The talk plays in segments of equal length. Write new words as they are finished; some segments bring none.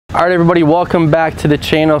All right, everybody, welcome back to the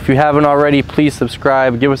channel. If you haven't already, please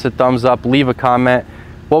subscribe, give us a thumbs up, leave a comment.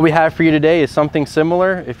 What we have for you today is something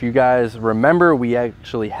similar. If you guys remember, we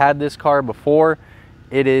actually had this car before.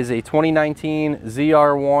 It is a 2019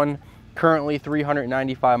 ZR1, currently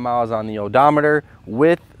 395 miles on the odometer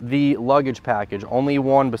with the luggage package. Only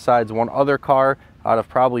one besides one other car out of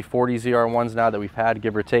probably 40 ZR1s now that we've had,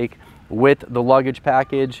 give or take, with the luggage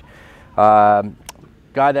package. Guy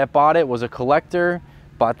that bought it was a collector.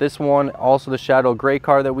 Bought this one, also the Shadow Gray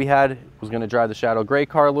car that we had. Was going to drive the Shadow Gray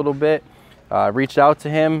car a little bit. Reached out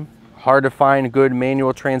to him. Hard to find good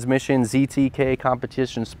manual transmission ZTK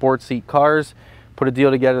competition sports seat cars. Put a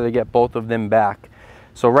deal together to get both of them back.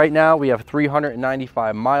 So right now we have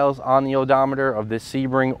 395 miles on the odometer of this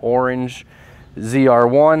Sebring orange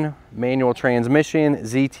ZR1 manual transmission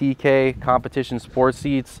ZTK competition sports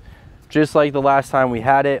seats. Just like the last time we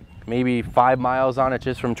had it, maybe 5 miles on it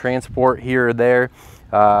just from transport here or there.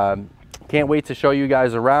 Can't wait to show you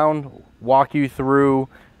guys around, walk you through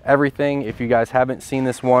everything. If you guys haven't seen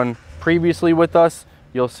this one previously with us,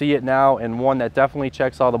 you'll see it now, and one that definitely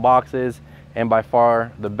checks all the boxes and by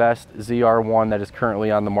far the best ZR1 that is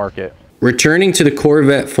currently on the market. Returning to the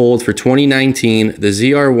Corvette fold for 2019, the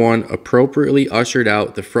ZR1 appropriately ushered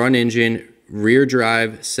out the front engine, rear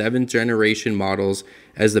drive 7th generation models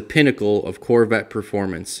as the pinnacle of Corvette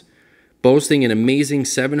performance. Boasting an amazing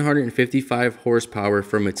 755 horsepower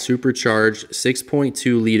from its supercharged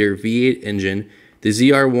 6.2-liter V8 engine, the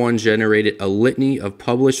ZR1 generated a litany of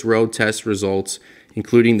published road test results,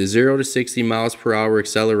 including the 0 to 60 miles per hour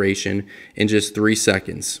acceleration in just 3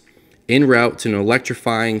 seconds, en route to an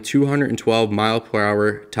electrifying 212 mile per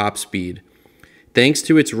hour top speed. Thanks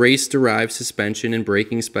to its race-derived suspension and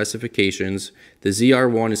braking specifications, the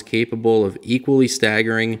ZR1 is capable of equally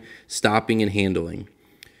staggering stopping and handling.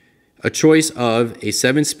 A choice of a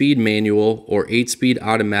 7-speed manual or 8-speed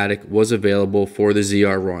automatic was available for the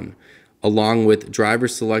ZR1, along with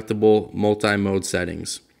driver-selectable multi-mode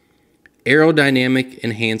settings. Aerodynamic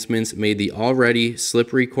enhancements made the already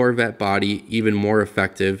slippery Corvette body even more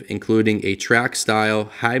effective, including a track-style,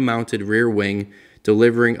 high-mounted rear wing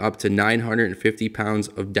delivering up to 950 pounds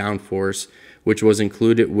of downforce, which was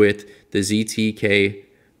included with the ZTK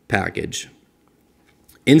package.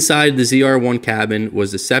 Inside the ZR1 cabin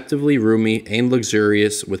was deceptively roomy and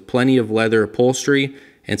luxurious, with plenty of leather upholstery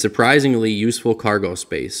and surprisingly useful cargo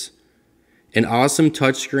space. An awesome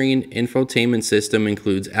touchscreen infotainment system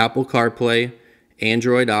includes Apple CarPlay,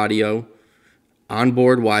 Android Auto,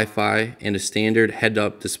 onboard Wi-Fi, and a standard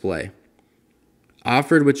head-up display.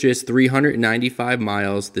 Offered with just 395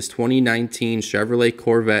 miles, this 2019 Chevrolet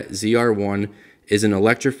Corvette ZR1 is an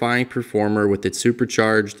electrifying performer with its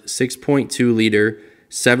supercharged 6.2-liter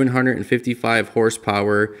 755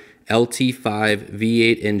 horsepower LT5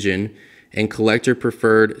 V8 engine and collector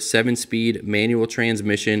preferred 7-speed manual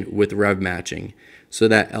transmission with rev matching. So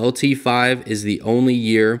that LT5 is the only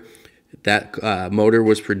year that motor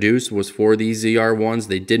was produced was for these ZR1s.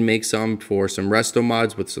 They did make some for some resto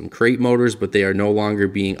mods with some crate motors, but they are no longer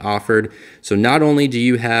being offered. So not only do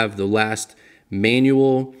you have the last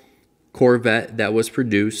manual Corvette that was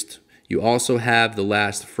produced, you also have the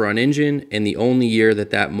last front engine and the only year that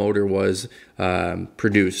that motor was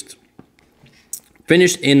produced.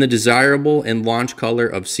 Finished in the desirable and launch color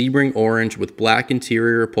of Sebring orange with black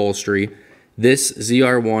interior upholstery, this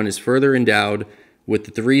ZR1 is further endowed with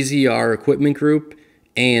the 3ZR equipment group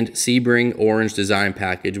and Sebring orange design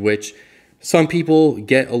package, which some people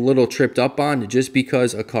get a little tripped up on. Just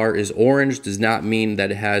because a car is orange does not mean that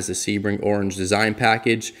it has the Sebring orange design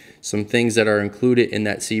package. Some things that are included in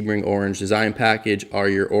that Sebring orange design package are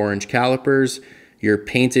your orange calipers, your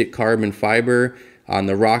painted carbon fiber on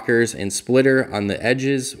the rockers and splitter on the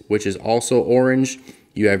edges, which is also orange.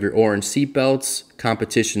 You have your orange seat belts,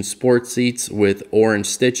 competition sports seats with orange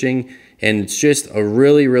stitching, and it's just a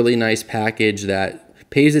really, really nice package that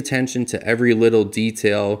pays attention to every little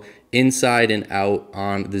detail inside and out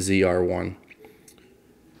on the ZR1.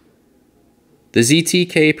 The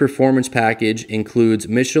ZTK Performance Package includes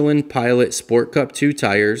Michelin Pilot Sport Cup 2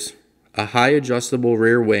 tires, a high adjustable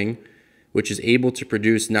rear wing, which is able to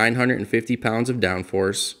produce 950 pounds of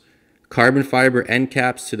downforce, carbon fiber end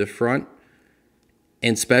caps to the front,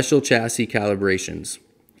 and special chassis calibrations.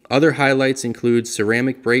 Other highlights include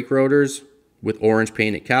ceramic brake rotors with orange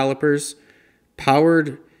painted calipers,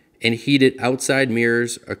 powered and heated outside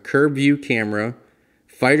mirrors, a curb view camera,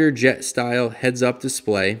 fighter jet style heads-up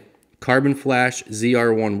display, carbon flash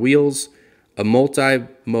ZR1 wheels, a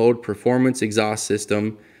multi-mode performance exhaust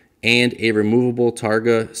system, and a removable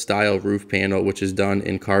Targa style roof panel, which is done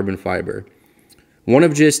in carbon fiber. One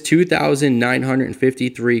of just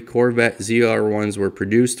 2,953 Corvette ZR1s were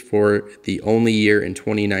produced for the only year in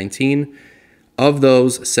 2019. Of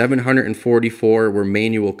those, 744 were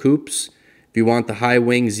manual coupes. If you want the high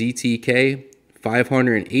wing ZTK,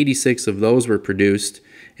 586 of those were produced.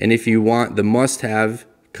 And if you want the must-have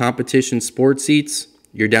competition sport seats,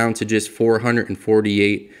 you're down to just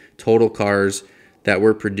 448 total cars that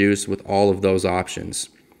were produced with all of those options.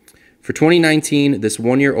 For 2019, this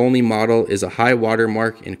one-year-only model is a high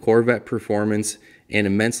watermark in Corvette performance and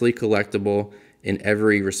immensely collectible in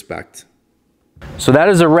every respect. So that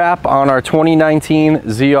is a wrap on our 2019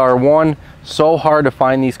 ZR1. So hard to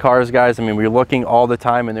find these cars, guys. I mean, we're looking all the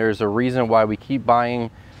time, and there's a reason why we keep buying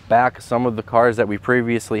back some of the cars that we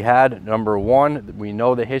previously had. Number one, we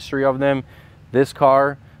know the history of them. This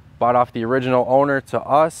car bought off the original owner to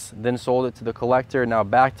us, then sold it to the collector, now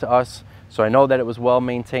back to us. So I know that it was well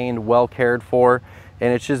maintained, well cared for,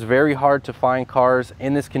 and it's just very hard to find cars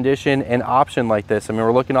in this condition and option like this. I mean,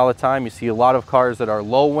 we're looking all the time. You see a lot of cars that are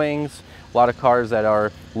low wings, a lot of cars that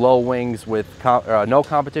are low wings with no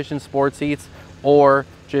competition sport seats, or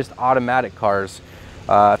just automatic cars.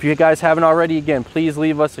 If you guys haven't already, again, please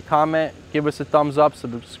leave us a comment, give us a thumbs up,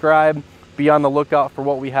 subscribe, be on the lookout for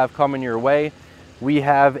what we have coming your way. We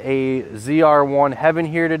have a ZR1 heaven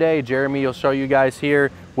here today. Jeremy will show you guys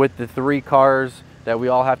here with the 3 cars that we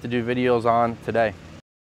all have to do videos on today.